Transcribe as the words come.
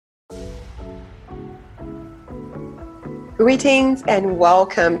Greetings and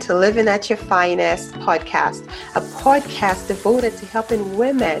welcome to Living at Your Finest podcast, a podcast devoted to helping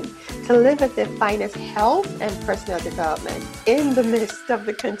women to live at their finest health and personal development in the midst of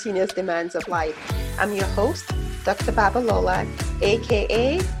the continuous demands of life. I'm your host, Dr. Babalola,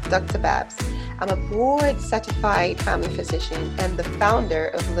 aka Dr. Babs. I'm a board-certified family physician and the founder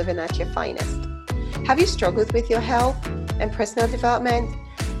of Living at Your Finest. Have you struggled with your health and personal development?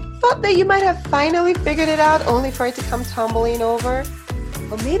 Thought that you might have finally figured it out only for it to come tumbling over?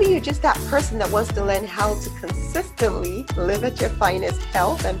 Or maybe you're just that person that wants to learn how to consistently live at your finest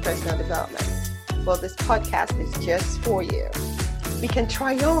health and personal development. Well, this podcast is just for you. We can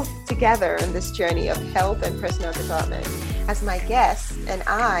triumph together on this journey of health and personal development as my guests and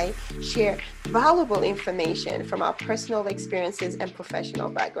I share valuable information from our personal experiences and professional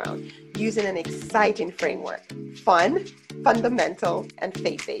background using an exciting framework: fun, fundamental, and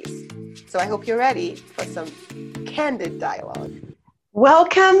faith-based. So I hope you're ready for some candid dialogue.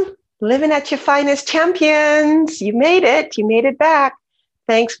 Welcome, Living at Your Finest champions. You made it. You made it back.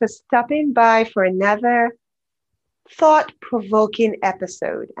 Thanks for stopping by for another thought-provoking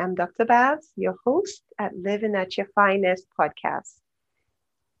episode. I'm Dr. Babs, your host at Living at Your Finest podcast.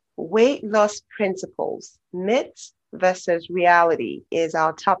 Weight loss principles, myths versus reality is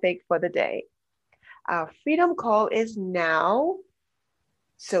our topic for the day. Our freedom call is now,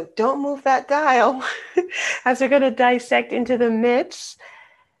 so don't move that dial as we're going to dissect into the myths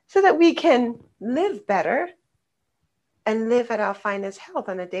so that we can live better and live at our finest health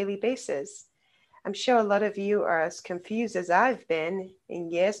on a daily basis. I'm sure a lot of you are as confused as I've been in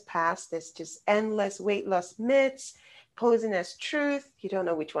years past. There's just endless weight loss myths posing as truth. You don't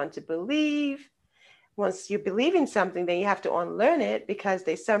know which one to believe. Once you believe in something, then you have to unlearn it because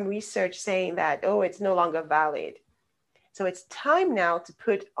there's some research saying that, it's no longer valid. So it's time now to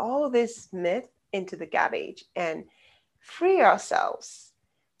put all this myth into the garbage and free ourselves.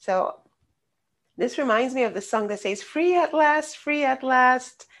 So this reminds me of the song that says, free at last, free at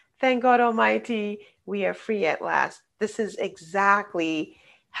last. Thank God Almighty, we are free at last. This is exactly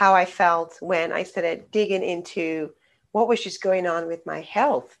how I felt when I started digging into what was just going on with my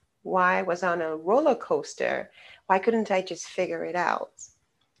health. Why I was on a roller coaster. Why couldn't I just figure it out?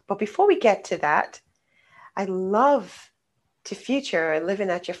 But before we get to that, I love to feature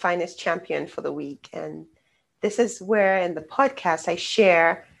Living at Your Finest champion for the week. And this is where in the podcast I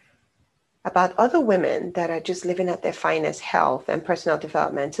share about other women that are just living at their finest health and personal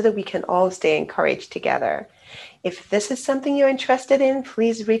development so that we can all stay encouraged together. If this is something you're interested in,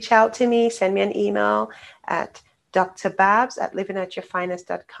 please reach out to me. Send me an email at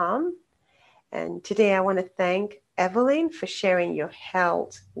drbabs@livingatyourfinest.com. And today I want to thank Evelyn for sharing your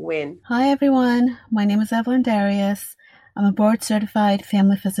health win. Hi, everyone. My name is Evelyn Darius. I'm a board-certified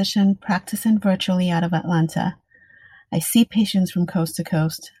family physician practicing virtually out of Atlanta. I see patients from coast to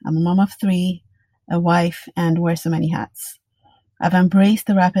coast. I'm a mom of 3, a wife, and wear so many hats. I've embraced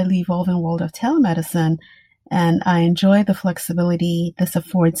the rapidly evolving world of telemedicine, and I enjoy the flexibility this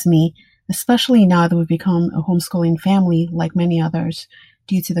affords me, especially now that we've become a homeschooling family like many others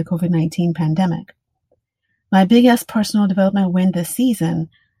due to the COVID-19 pandemic. My biggest personal development win this season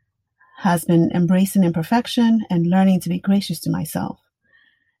has been embracing imperfection and learning to be gracious to myself.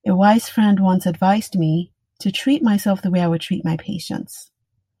 A wise friend once advised me to treat myself the way I would treat my patients.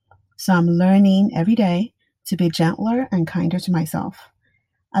 So I'm learning every day to be gentler and kinder to myself.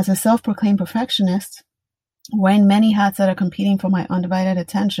 As a self-proclaimed perfectionist, wearing many hats that are competing for my undivided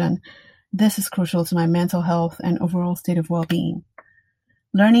attention, this is crucial to my mental health and overall state of well-being.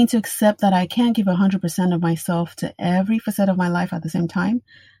 Learning to accept that I can't give 100% of myself to every facet of my life at the same time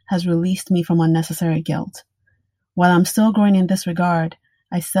has released me from unnecessary guilt. While I'm still growing in this regard,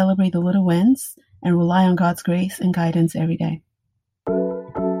 I celebrate the little wins and rely on God's grace and guidance every day.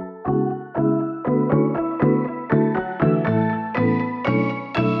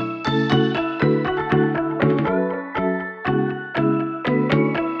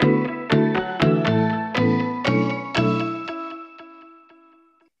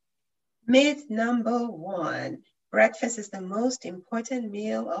 Myth number 1, breakfast is the most important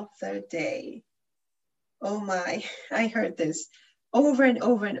meal of the day. Oh my, I heard this over and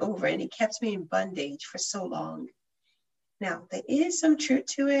over and over, and it kept me in bondage for so long. Now, there is some truth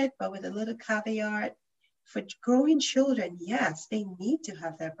to it, but with a little caveat. For growing children, yes, they need to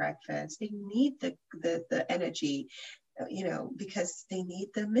have their breakfast. They need the energy, because they need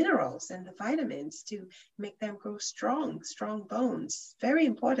the minerals and the vitamins to make them grow strong bones. Very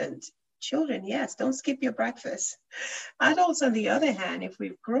important. Children, yes, don't skip your breakfast. Adults, on the other hand, if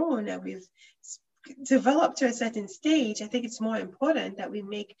we've grown and we've develop to a certain stage, I think it's more important that we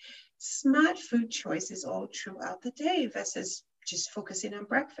make smart food choices all throughout the day versus just focusing on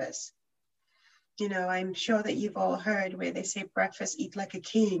breakfast. You know, I'm sure that you've all heard where they say breakfast, eat like a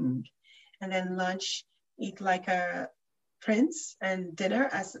king, and then lunch, eat like a prince, and dinner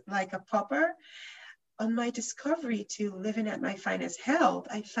as like a pauper. On my discovery to living at my finest health,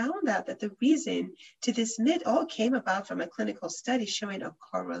 I found out that the reason to this myth all came about from a clinical study showing a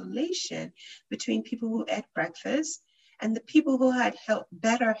correlation between people who ate breakfast and the people who had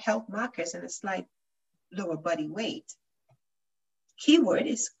better health markers and a slight lower body weight. Keyword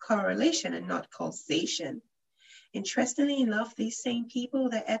is correlation and not causation. Interestingly enough, these same people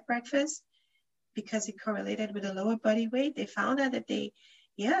that ate breakfast, because it correlated with a lower body weight, they found out that they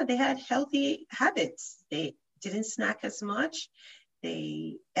had healthy habits. They didn't snack as much.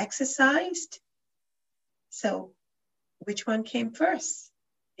 They exercised. So which one came first?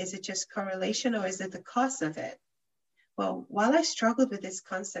 Is it just correlation or is it the cause of it? Well, while I struggled with this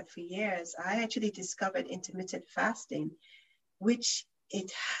concept for years, I actually discovered intermittent fasting, which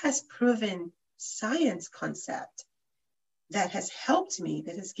it has proven science concept that has helped me,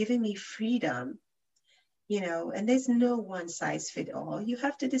 that has given me freedom. You know, and there's no one size fit all. You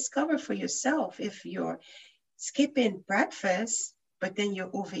have to discover for yourself. If you're skipping breakfast, but then you're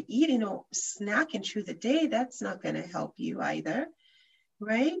overeating or snacking through the day, that's not going to help you either,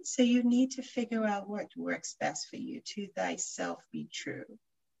 right? So you need to figure out what works best for you. To thyself be true.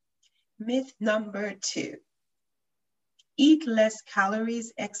 Myth number 2, eat less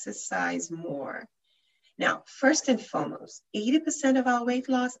calories, exercise more. Now, first and foremost, 80% of our weight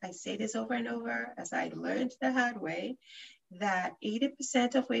loss, I say this over and over as I learned the hard way, that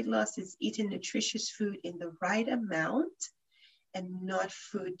 80% of weight loss is eating nutritious food in the right amount and not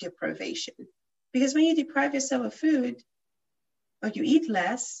food deprivation. Because when you deprive yourself of food or you eat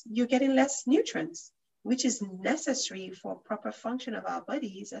less, you're getting less nutrients, which is necessary for proper function of our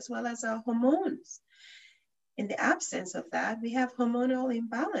bodies as well as our hormones. In the absence of that, we have hormonal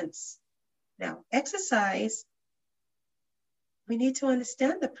imbalance. Now, exercise, we need to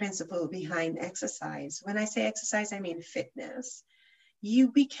understand the principle behind exercise. When I say exercise, I mean fitness.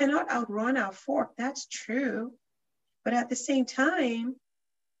 We cannot outrun our fork, that's true. But at the same time,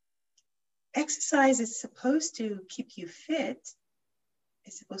 exercise is supposed to keep you fit.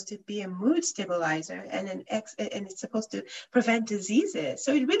 It's supposed to be a mood stabilizer, and it's supposed to prevent diseases.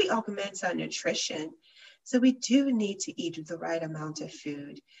 So it really augments our nutrition. So we do need to eat the right amount of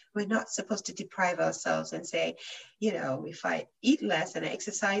food. We're not supposed to deprive ourselves and say, you know, if I eat less and I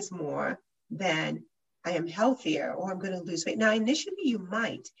exercise more, then I am healthier or I'm going to lose weight. Now, initially you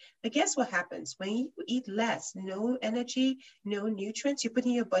might, but guess what happens? When you eat less, no energy, no nutrients, you're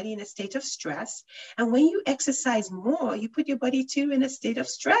putting your body in a state of stress. And when you exercise more, you put your body too in a state of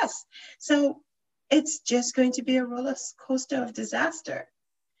stress. So it's just going to be a roller coaster of disaster.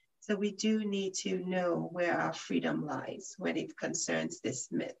 So we do need to know where our freedom lies when it concerns this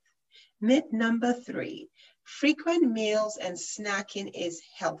myth. Myth number 3, frequent meals and snacking is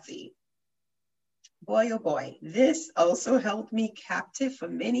healthy. Boy, oh boy, this also held me captive for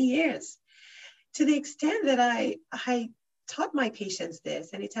many years, to the extent that I taught my patients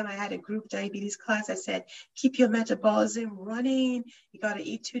this. Anytime I had a group diabetes class, I said, keep your metabolism running. You got to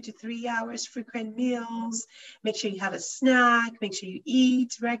eat 2 to 3 hours, frequent meals. Make sure you have a snack. Make sure you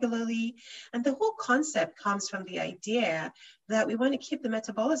eat regularly. And the whole concept comes from the idea that we want to keep the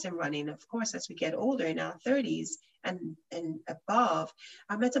metabolism running. Of course, as we get older in our 30s and above,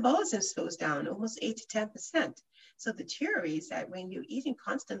 our metabolism slows down almost 8 to 10%. So the theory is that when you're eating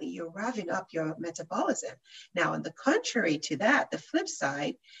constantly, you're revving up your metabolism. Now, on the contrary to that, the flip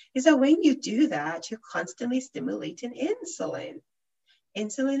side is that when you do that, you're constantly stimulating insulin.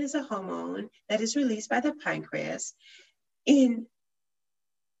 Insulin is a hormone that is released by the pancreas in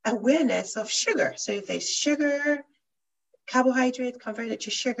awareness of sugar. So if there's sugar, carbohydrate converted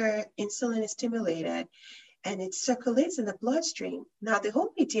to sugar, insulin is stimulated, and it circulates in the bloodstream. Now, the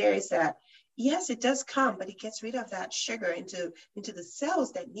whole idea is that yes, it does come, but it gets rid of that sugar into the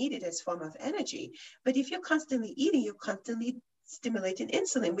cells that need it as a form of energy. But if you're constantly eating, you're constantly stimulating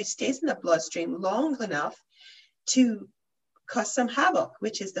insulin, which stays in the bloodstream long enough to cause some havoc,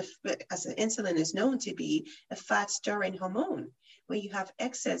 which is as insulin is known to be a fat-storing hormone. When you have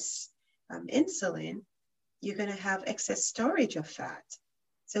excess insulin, you're going to have excess storage of fat.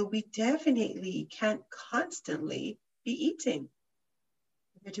 So we definitely can't constantly be eating.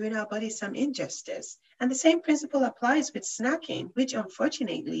 We're doing our body some injustice. And the same principle applies with snacking, which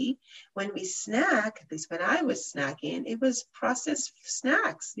unfortunately, when we snack, at least when I was snacking, it was processed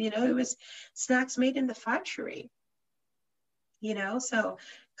snacks. You know, it was snacks made in the factory. So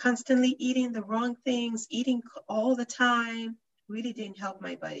constantly eating the wrong things, eating all the time, really didn't help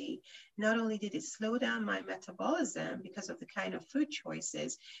my body. Not only did it slow down my metabolism because of the kind of food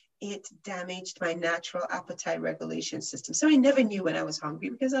choices, it damaged my natural appetite regulation system. So I never knew when I was hungry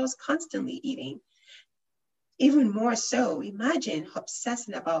because I was constantly eating. Even more so, imagine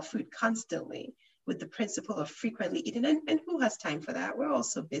obsessing about food constantly with the principle of frequently eating. And who has time for that? We're all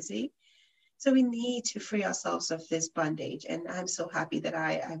so busy. So we need to free ourselves of this bondage. And I'm so happy that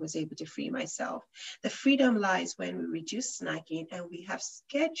I was able to free myself. The freedom lies when we reduce snacking and we have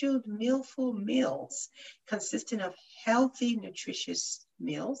scheduled mealful meals consisting of healthy, nutritious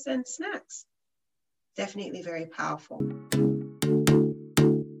meals and snacks. Definitely very powerful.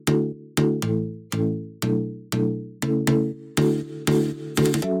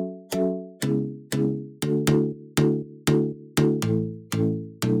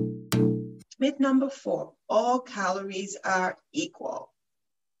 Myth number 4, all calories are equal.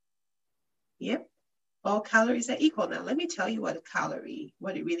 Yep, all calories are equal. Now, let me tell you what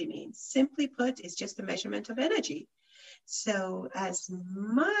it really means. Simply put, it's just a measurement of energy. So as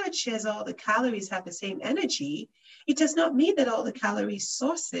much as all the calories have the same energy, it does not mean that all the calorie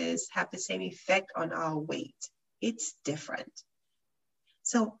sources have the same effect on our weight. It's different.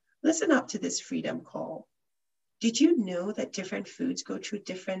 So listen up to this freedom call. Did you know that different foods go through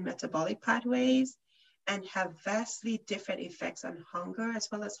different metabolic pathways and have vastly different effects on hunger as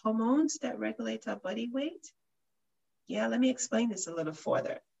well as hormones that regulate our body weight? Yeah, let me explain this a little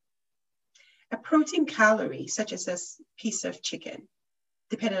further. A protein calorie, such as a piece of chicken,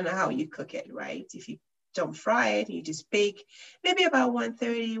 depending on how you cook it, right? If you don't fry it, you just bake, maybe about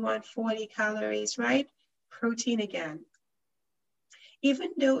 130, 140 calories, right? Protein again.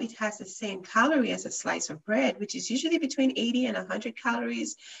 Even though it has the same calorie as a slice of bread, which is usually between 80 and 100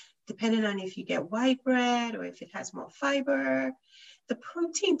 calories, depending on if you get white bread or if it has more fiber, the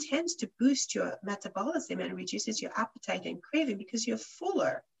protein tends to boost your metabolism and reduces your appetite and craving because you're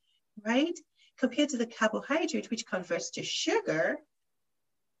fuller, right? Compared to the carbohydrate, which converts to sugar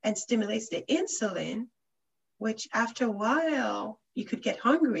and stimulates the insulin, which after a while, you could get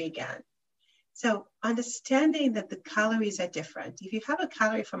hungry again. So understanding that the calories are different. If you have a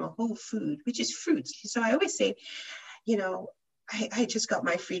calorie from a whole food, which is fruit. So I always say, I just got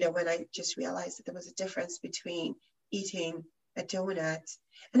my freedom when I just realized that there was a difference between eating a donut.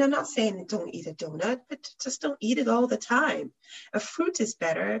 And I'm not saying don't eat a donut, but just don't eat it all the time. A fruit is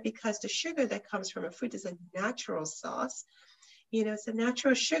better because the sugar that comes from a fruit is a natural sauce. It's a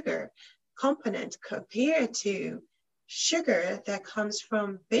natural sugar component compared to sugar that comes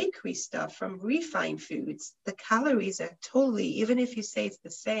from bakery stuff, from refined foods. The calories are totally, even if you say it's the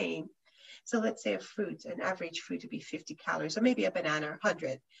same. So let's say an average fruit would be 50 calories, or maybe a banana,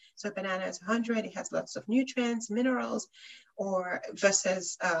 100. So a banana is 100, it has lots of nutrients, minerals, or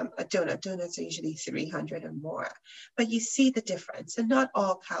versus a donut. Donuts are usually 300 or more. But you see the difference, and not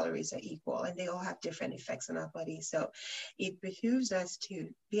all calories are equal, and they all have different effects on our body. So it behooves us to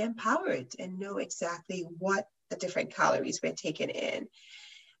be empowered and know exactly what the different calories we're taking in,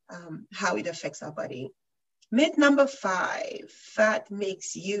 how it affects our body. Myth number 5, fat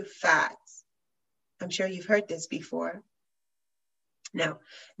makes you fat. I'm sure you've heard this before. Now,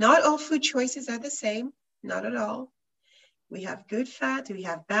 not all food choices are the same, not at all. We have good fat, we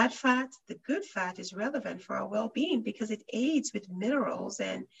have bad fat. The good fat is relevant for our well-being because it aids with minerals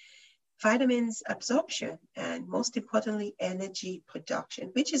and vitamins absorption, and most importantly, energy production,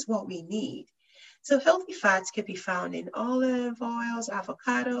 which is what we need. So healthy fats can be found in olive oils,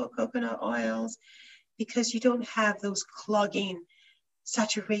 avocado, coconut oils, because you don't have those clogging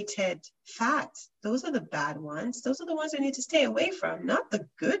saturated fats. Those are the bad ones. Those are the ones we need to stay away from, not the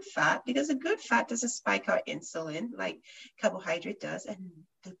good fat, because the good fat doesn't spike our insulin like carbohydrate does. And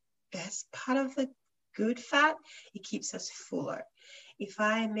the best part of the good fat, it keeps us fuller. If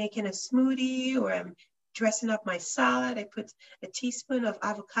I'm making a smoothie or I'm dressing up my salad, I put a teaspoon of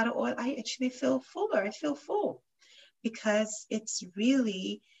avocado oil, I actually feel fuller. I feel full because it's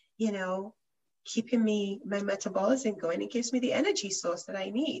really, keeping my metabolism going. It gives me the energy source that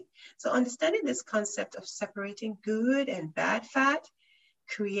I need. So understanding this concept of separating good and bad fat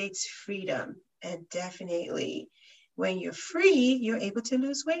creates freedom. And definitely when you're free, you're able to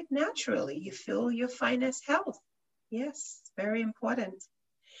lose weight naturally. You feel your finest health. Yes, very important.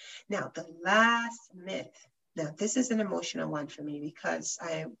 Now, the last myth. Now, this is an emotional one for me because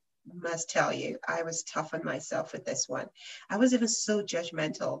I must tell you, I was tough on myself with this one. I was even so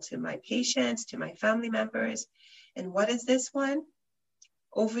judgmental to my patients, to my family members. And what is this one?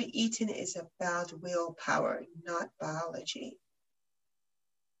 Overeating is about willpower, not biology.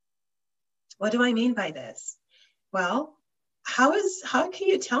 What do I mean by this? Well, how can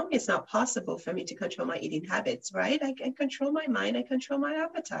you tell me it's not possible for me to control my eating habits, right? I can control my mind, I control my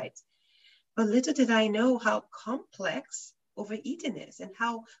appetite. But little did I know how complex overeating is and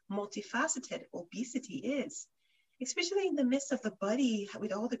how multifaceted obesity is, especially in the midst of the body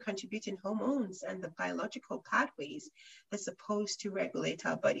with all the contributing hormones and the biological pathways that's supposed to regulate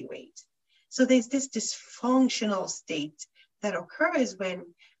our body weight. So there's this dysfunctional state that occurs when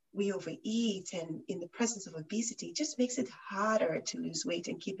we overeat, and in the presence of obesity, it just makes it harder to lose weight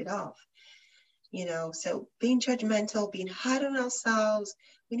and keep it off. So being judgmental, being hard on ourselves,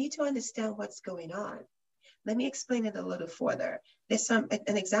 we need to understand what's going on. Let me explain it a little further. There's an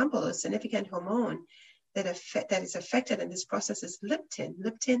example of significant hormone that is affected in this process is leptin.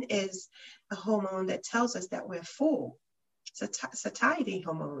 Leptin is a hormone that tells us that we're full. It's a satiety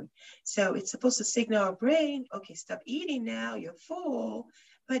hormone. So it's supposed to signal our brain, okay, stop eating now, you're full.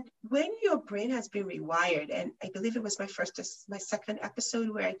 But when your brain has been rewired, and I believe it was my second episode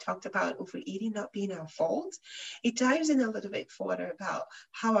where I talked about overeating not being our fault, it dives in a little bit further about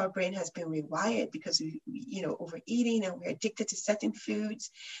how our brain has been rewired because we overeating and we're addicted to certain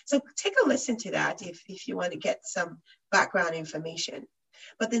foods. So take a listen to that if you want to get some background information.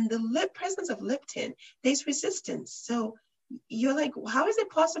 But in the presence of leptin, there's resistance. So you're like, how is it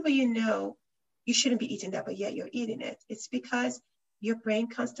possible you shouldn't be eating that, but yet you're eating it? It's because your brain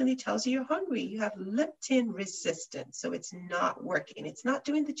constantly tells you you're hungry. You have leptin resistance. So it's not working. It's not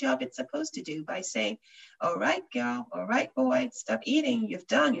doing the job it's supposed to do by saying, all right, girl, all right, boy, stop eating. You're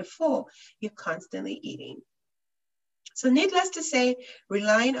done. You're full. You're constantly eating. So needless to say,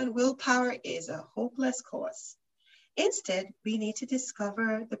 relying on willpower is a hopeless course. Instead, we need to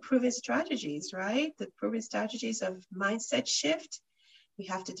discover the proven strategies, right? The proven strategies of mindset shift. We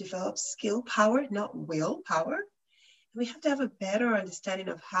have to develop skill power, not willpower. We have to have a better understanding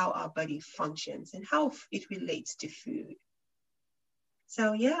of how our body functions and how it relates to food.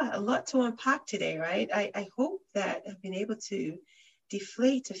 So yeah, a lot to unpack today, right? I hope that I've been able to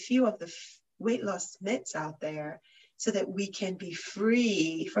deflate a few of the weight loss myths out there so that we can be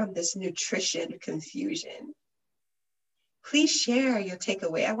free from this nutrition confusion. Please share your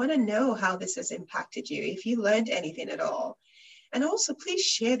takeaway. I want to know how this has impacted you, if you learned anything at all. And also, please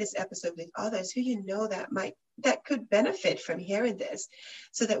share this episode with others who you know that could benefit from hearing this,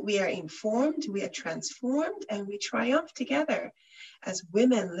 so that we are informed, we are transformed, and we triumph together as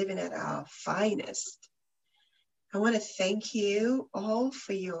women living at our finest. I want to thank you all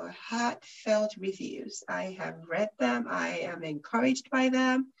for your heartfelt reviews. I have read them. I am encouraged by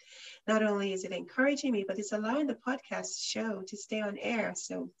them. Not only is it encouraging me, but it's allowing the podcast show to stay on air.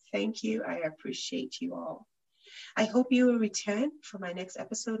 So thank you. I appreciate you all. I hope you will return for my next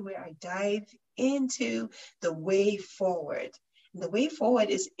episode where I dive into the way forward. And the way forward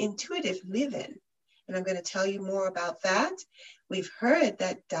is intuitive living. And I'm going to tell you more about that. We've heard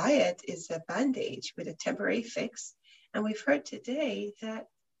that diet is a bandage with a temporary fix. And we've heard today that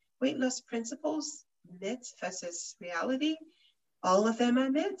weight loss principles, myths versus reality, all of them are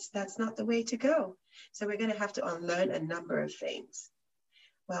myths. That's not the way to go. So we're going to have to unlearn a number of things.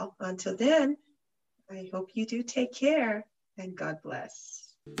 Well, until then, I hope you do take care, and God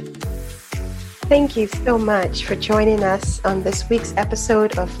bless. Thank you so much for joining us on this week's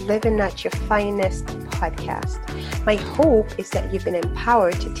episode of Living at Your Finest podcast. My hope is that you've been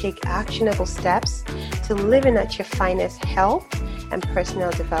empowered to take actionable steps to living at your finest health and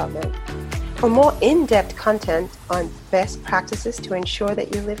personal development. For more in-depth content on best practices to ensure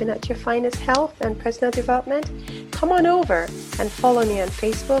that you're living at your finest health and personal development, come on over and follow me on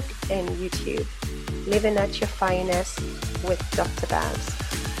Facebook and YouTube. Living at Your Finest with Dr. Babs.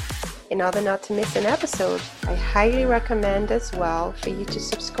 In order not to miss an episode, I highly recommend as well for you to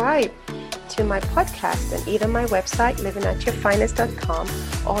subscribe to my podcast on either my website, livingatyourfinest.com,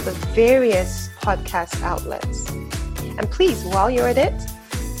 or the various podcast outlets. And please, while you're at it,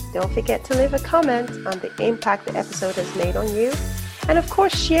 don't forget to leave a comment on the impact the episode has made on you. And of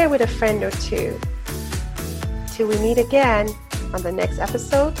course, share with a friend or two. Till we meet again on the next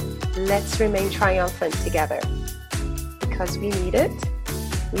episode, let's remain triumphant together. Because we need it,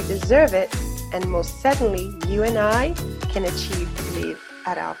 we deserve it, and most certainly you and I can achieve to live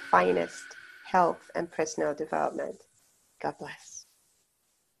at our finest health and personal development. God bless.